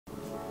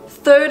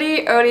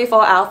30 early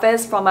fall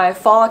outfits from my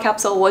fall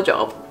capsule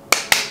wardrobe.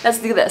 Let's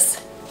do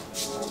this.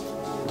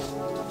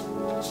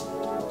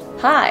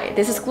 Hi,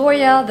 this is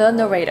Gloria, the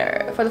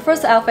narrator. For the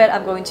first outfit,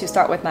 I'm going to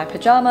start with my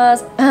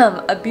pajamas,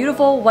 a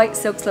beautiful white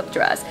silk slip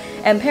dress,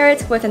 and pair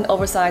it with an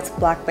oversized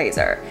black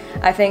blazer.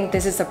 I think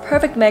this is a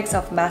perfect mix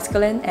of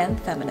masculine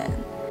and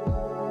feminine.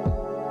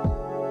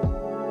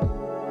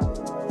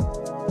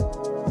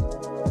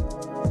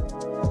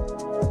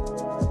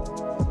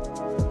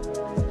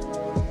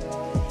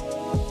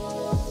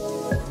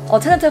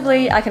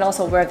 Alternatively, I can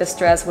also wear this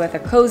dress with a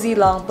cozy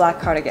long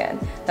black cardigan.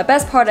 The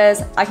best part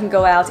is, I can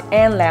go out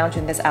and lounge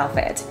in this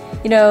outfit.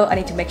 You know, I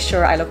need to make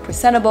sure I look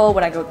presentable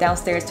when I go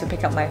downstairs to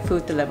pick up my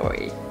food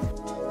delivery.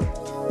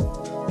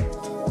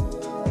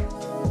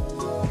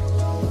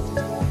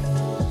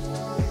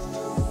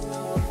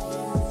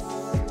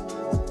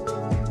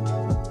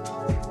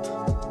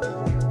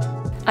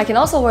 I can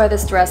also wear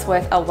this dress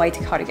with a white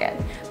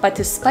cardigan, but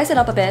to spice it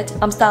up a bit,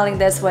 I'm styling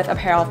this with a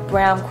pair of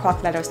brown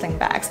croc leather sling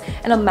bags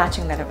and a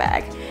matching leather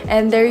bag.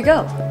 And there you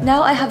go!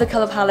 Now I have the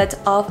color palette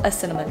of a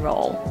cinnamon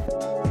roll.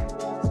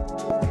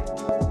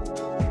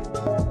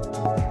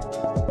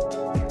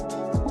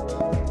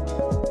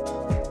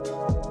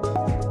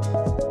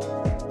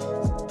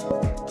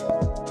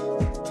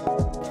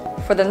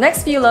 For the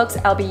next few looks,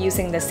 I'll be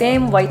using the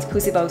same white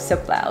pussy bow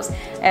silk blouse.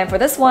 And for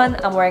this one,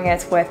 I'm wearing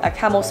it with a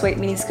camel suede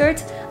mini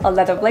skirt, a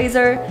leather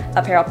blazer,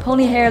 a pair of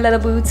pony hair leather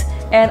boots,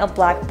 and a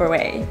black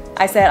beret.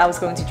 I said I was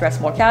going to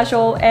dress more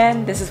casual,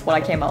 and this is what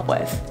I came up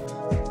with.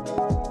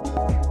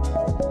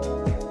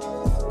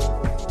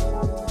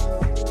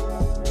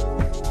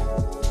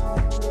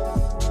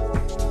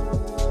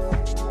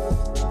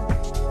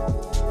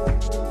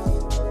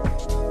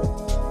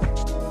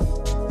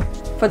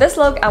 For this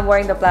look, I'm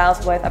wearing the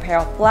blouse with a pair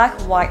of black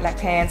white leg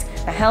pants,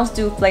 a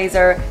Houndstooth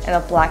blazer,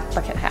 and a black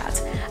bucket hat.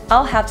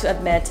 I'll have to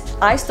admit,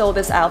 I stole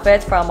this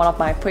outfit from one of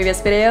my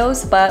previous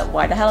videos, but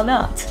why the hell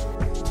not?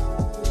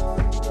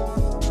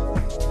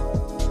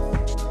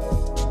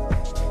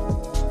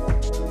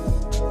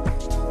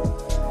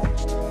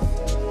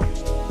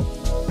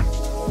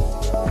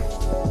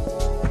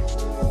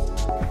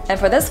 And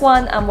for this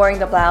one, I'm wearing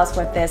the blouse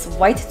with this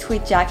white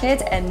tweed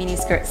jacket and mini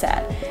skirt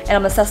set, and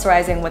I'm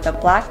accessorizing with a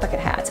black bucket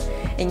hat.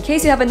 In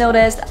case you haven't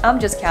noticed, I'm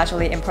just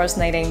casually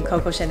impersonating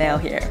Coco Chanel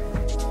here.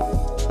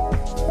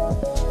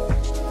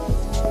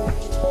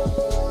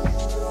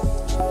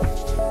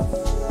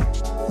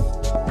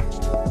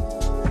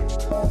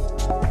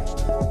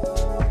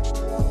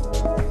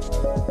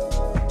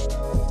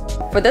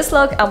 For this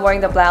look, I'm wearing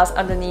the blouse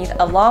underneath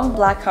a long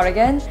black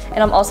cardigan,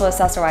 and I'm also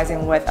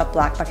accessorizing with a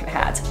black bucket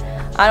hat.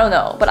 I don't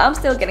know, but I'm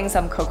still getting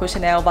some Coco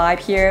Chanel vibe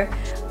here.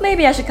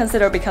 Maybe I should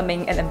consider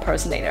becoming an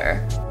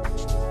impersonator.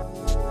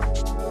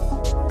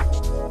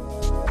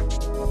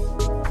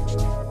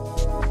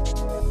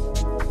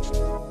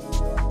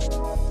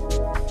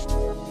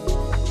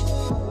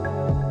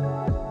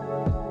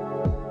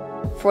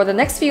 For the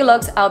next few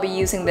looks, I'll be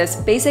using this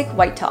basic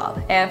white top,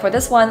 and for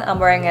this one, I'm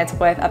wearing it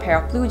with a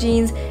pair of blue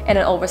jeans and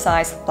an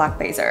oversized black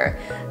blazer.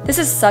 This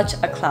is such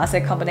a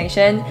classic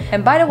combination,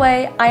 and by the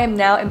way, I am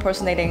now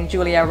impersonating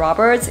Julia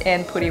Roberts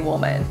in Pretty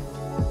Woman.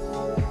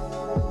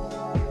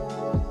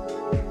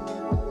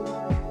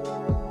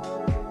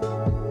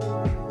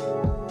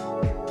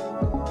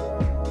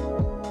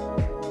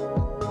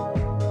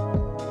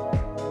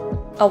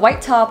 A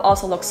white top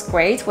also looks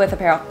great with a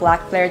pair of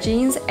black flare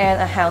jeans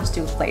and a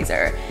Houndstooth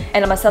blazer,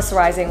 and I'm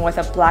accessorizing with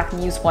a black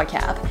newsboy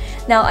cap.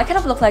 Now, I kind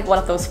of look like one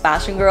of those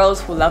fashion girls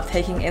who love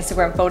taking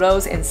Instagram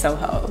photos in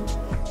Soho.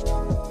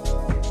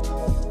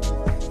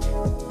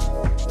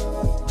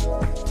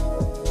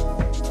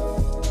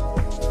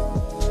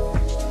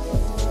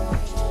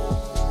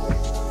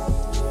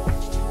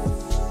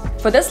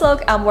 For this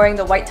look, I'm wearing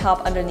the white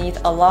top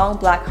underneath a long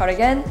black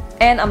cardigan,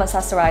 and I'm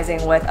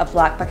accessorizing with a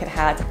black bucket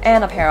hat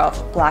and a pair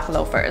of black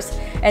loafers.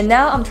 And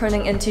now I'm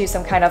turning into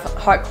some kind of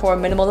hardcore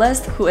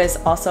minimalist who is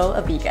also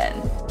a vegan.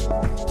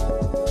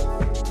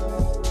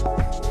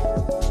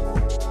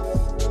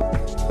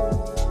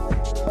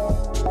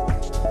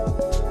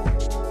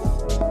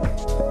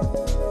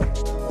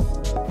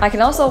 I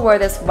can also wear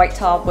this white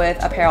top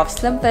with a pair of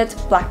slim-fit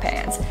black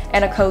pants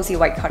and a cozy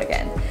white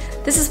cardigan.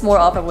 This is more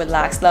of a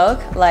relaxed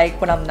look,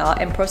 like when I'm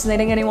not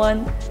impersonating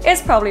anyone.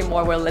 It's probably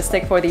more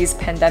realistic for these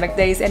pandemic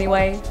days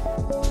anyway.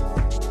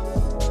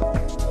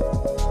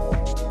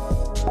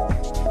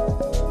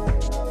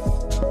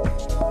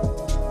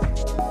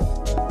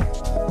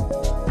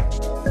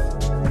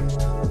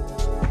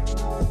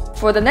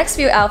 For the next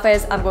few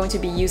outfits, I'm going to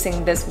be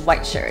using this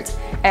white shirt.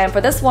 And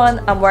for this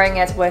one, I'm wearing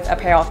it with a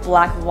pair of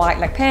black wide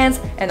leg pants,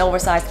 an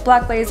oversized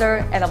black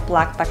blazer, and a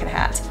black bucket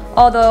hat.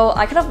 Although,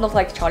 I kind of look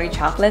like Charlie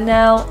Chaplin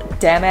now,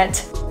 damn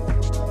it.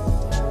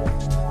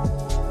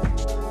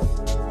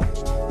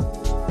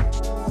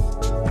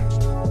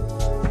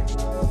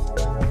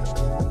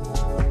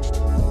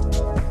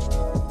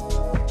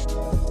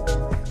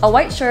 A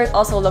white shirt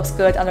also looks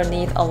good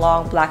underneath a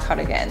long black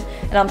cardigan,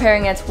 and I'm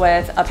pairing it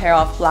with a pair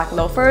of black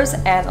loafers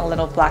and a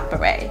little black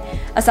beret.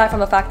 Aside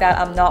from the fact that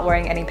I'm not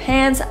wearing any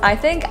pants, I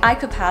think I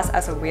could pass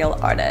as a real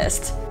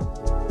artist.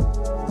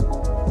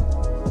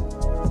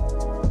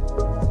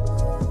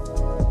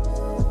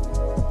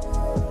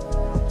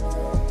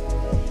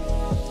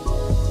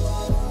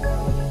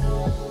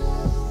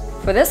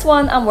 For this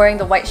one, I'm wearing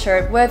the white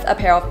shirt with a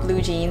pair of blue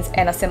jeans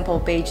and a simple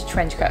beige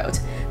trench coat.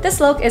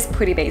 This look is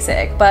pretty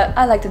basic, but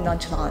I like the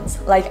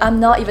nonchalance. Like, I'm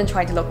not even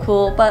trying to look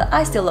cool, but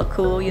I still look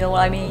cool, you know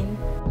what I mean?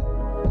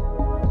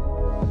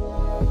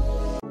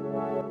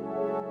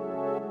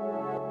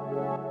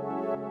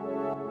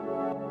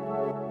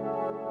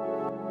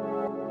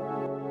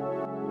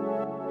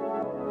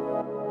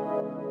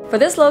 For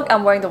this look,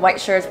 I'm wearing the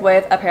white shirt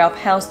with a pair of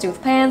Houndstooth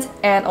pants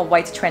and a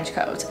white trench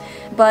coat.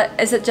 But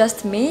is it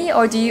just me,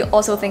 or do you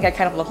also think I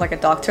kind of look like a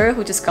doctor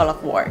who just got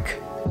off work?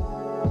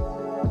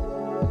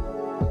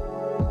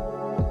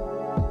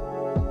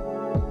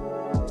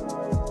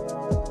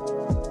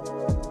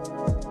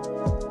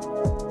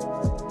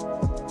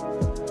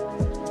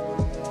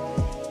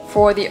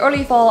 For the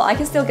early fall, I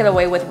can still get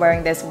away with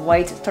wearing this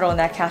white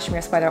turtleneck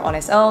cashmere sweater on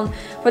its own.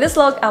 For this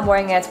look, I'm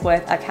wearing it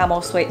with a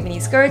camel suede mini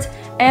skirt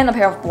and a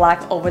pair of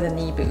black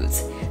over-the-knee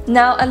boots.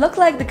 Now, I look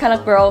like the kind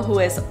of girl who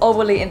is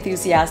overly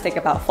enthusiastic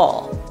about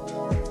fall.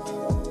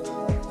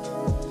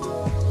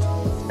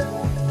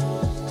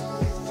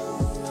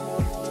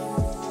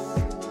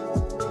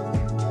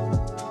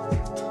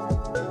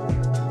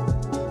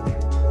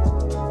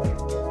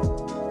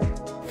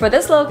 For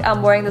this look,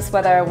 I'm wearing the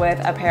sweater with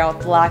a pair of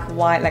black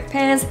wide leg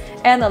pants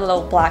and a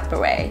little black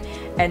beret.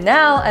 And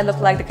now I look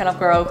like the kind of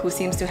girl who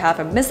seems to have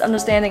a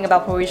misunderstanding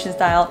about Parisian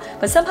style,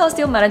 but somehow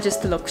still manages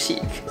to look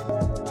chic.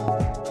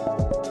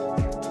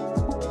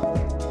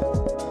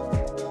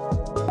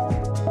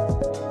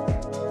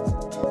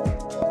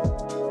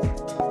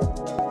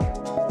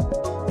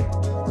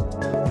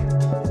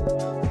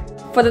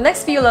 For the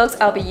next few looks,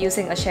 I'll be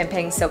using a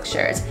champagne silk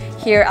shirt.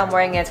 Here I'm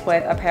wearing it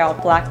with a pair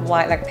of black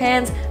wide leg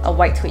pants, a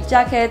white tweed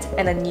jacket,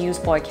 and a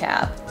newsboy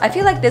cap. I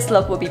feel like this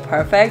look would be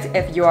perfect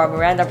if you are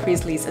Miranda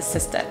Priestley's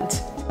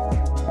assistant.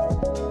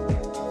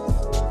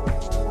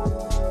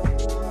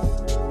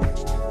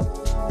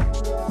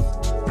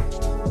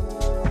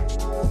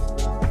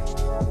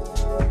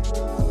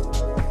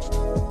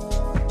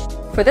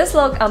 For this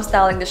look, I'm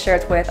styling the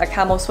shirt with a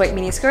camel suede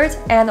mini skirt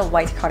and a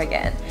white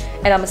cardigan.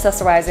 And I'm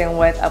accessorizing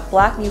with a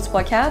black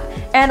newsboy cap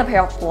and a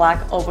pair of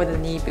black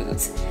over-the-knee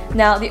boots.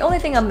 Now, the only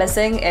thing I'm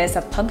missing is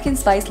a pumpkin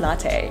spice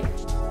latte.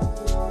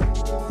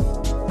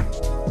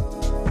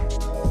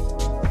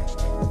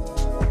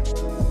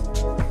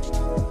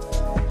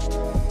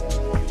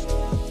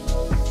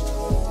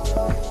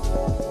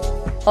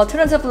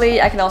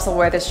 Alternatively, I can also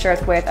wear this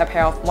shirt with a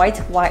pair of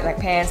white wide leg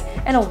pants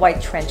and a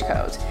white trench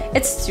coat.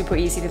 It's super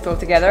easy to throw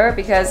together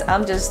because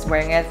I'm just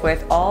wearing it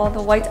with all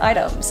the white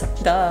items.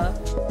 Duh!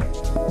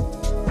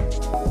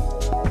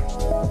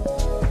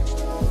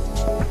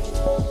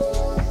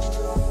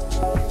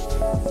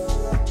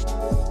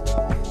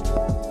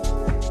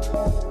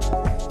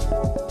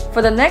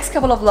 For the next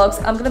couple of looks,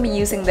 I'm going to be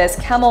using this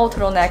camel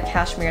turtleneck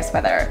cashmere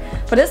sweater.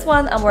 For this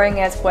one, I'm wearing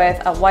it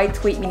with a white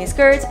tweed mini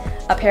skirt,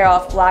 a pair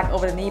of black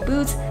over-the-knee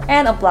boots,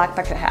 and a black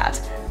bucket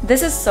hat.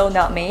 This is so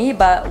not me,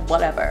 but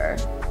whatever.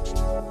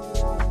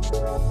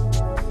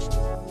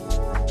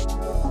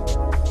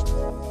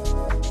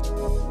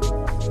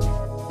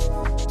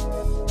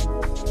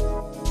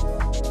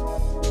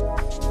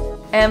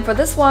 And for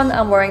this one,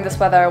 I'm wearing the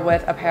sweater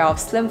with a pair of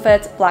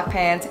slim-fit black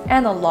pants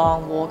and a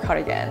long wool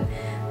cardigan.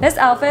 This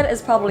outfit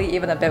is probably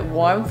even a bit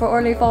warm for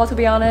early fall, to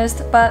be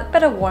honest, but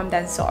better warm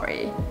than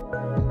sorry.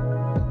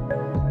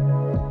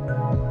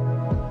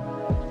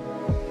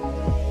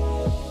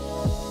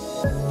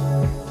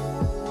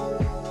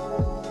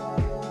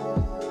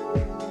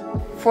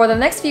 For the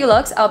next few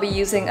looks, I'll be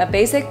using a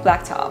basic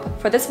black top.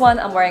 For this one,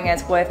 I'm wearing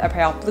it with a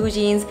pair of blue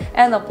jeans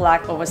and a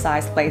black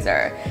oversized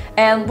blazer.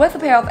 And with a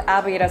pair of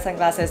aviator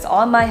sunglasses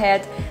on my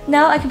head,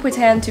 now I can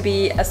pretend to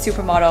be a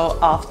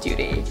supermodel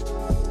off-duty.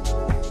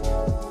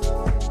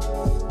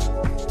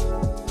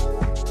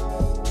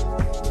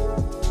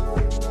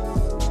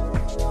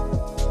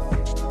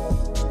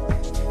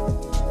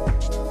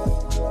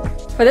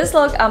 For this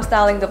look, I'm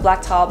styling the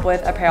black top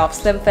with a pair of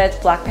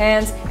slim-fit black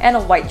pants and a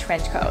white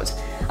trench coat.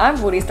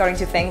 I'm really starting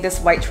to think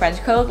this white trench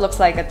coat looks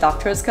like a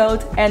doctor's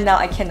coat, and now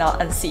I cannot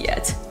unsee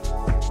it.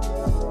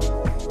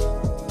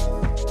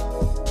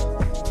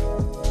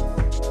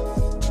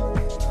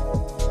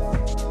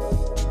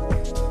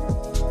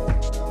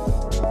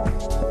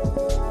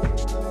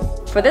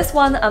 For this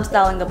one, I'm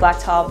styling the black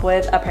top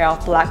with a pair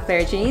of black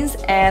flare jeans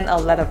and a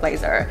leather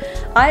blazer.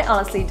 I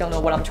honestly don't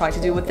know what I'm trying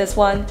to do with this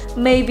one.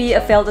 Maybe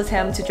a failed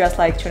attempt to dress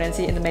like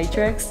Trinity in the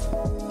Matrix?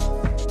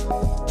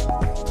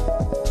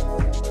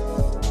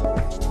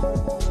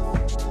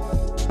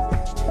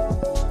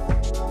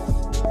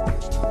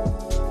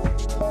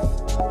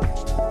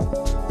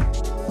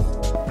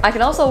 I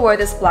can also wear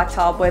this black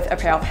top with a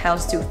pair of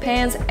Houndstooth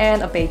pants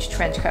and a beige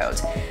trench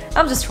coat.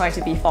 I'm just trying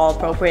to be fall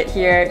appropriate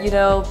here, you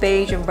know,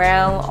 beige and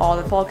brown, all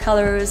the fall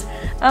colors.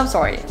 I'm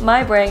sorry,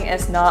 my brain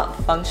is not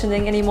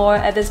functioning anymore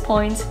at this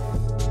point.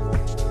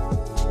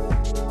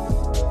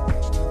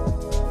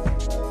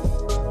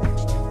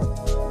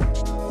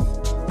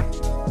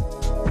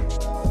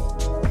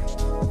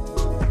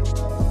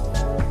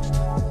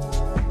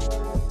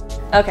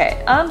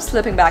 Okay, I'm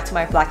slipping back to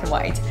my black and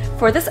white.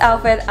 For this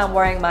outfit, I'm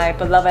wearing my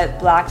beloved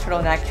black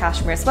turtleneck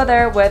cashmere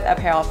sweater with a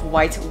pair of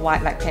white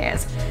wide leg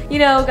pants. You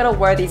know, gotta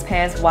wear these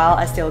pants while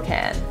I still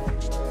can.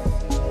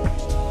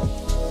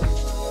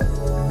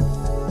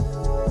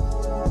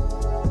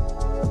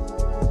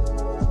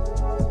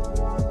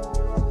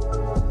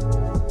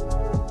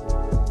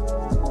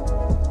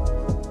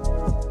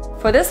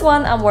 For this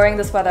one, I'm wearing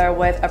the sweater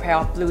with a pair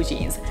of blue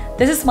jeans.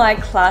 This is my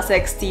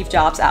classic Steve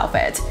Jobs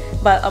outfit,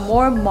 but a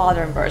more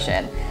modern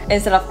version.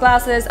 Instead of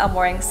glasses, I'm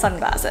wearing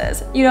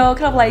sunglasses. You know,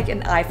 kind of like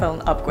an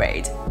iPhone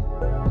upgrade.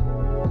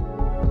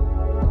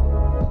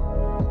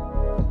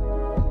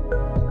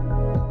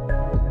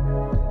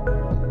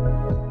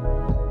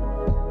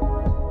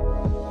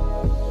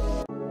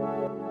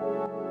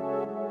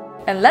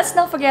 And let's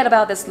not forget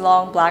about this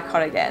long black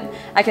cardigan.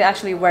 I can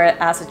actually wear it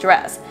as a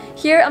dress.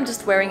 Here I'm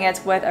just wearing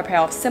it with a pair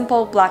of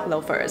simple black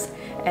loafers.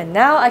 And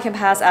now I can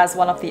pass as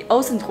one of the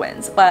Olsen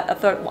twins, but a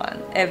third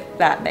one, if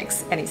that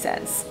makes any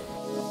sense.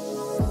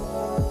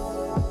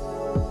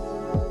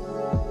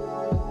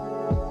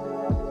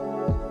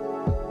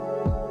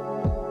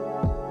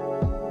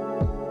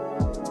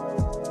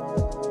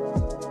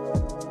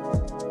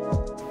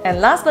 And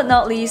last but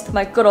not least,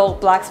 my good old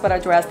black sweater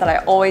dress that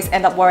I always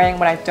end up wearing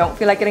when I don't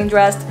feel like getting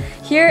dressed.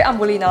 Here,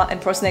 I'm really not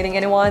impersonating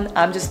anyone,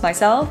 I'm just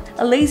myself,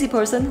 a lazy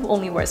person who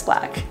only wears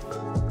black.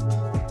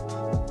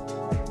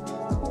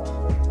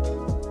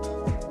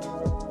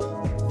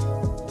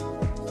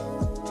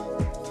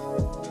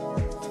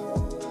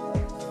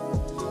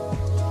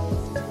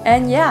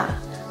 And yeah,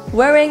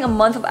 wearing a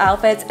month of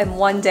outfits in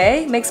one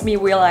day makes me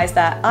realize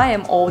that I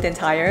am old and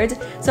tired,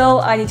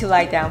 so I need to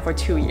lie down for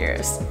 2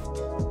 years.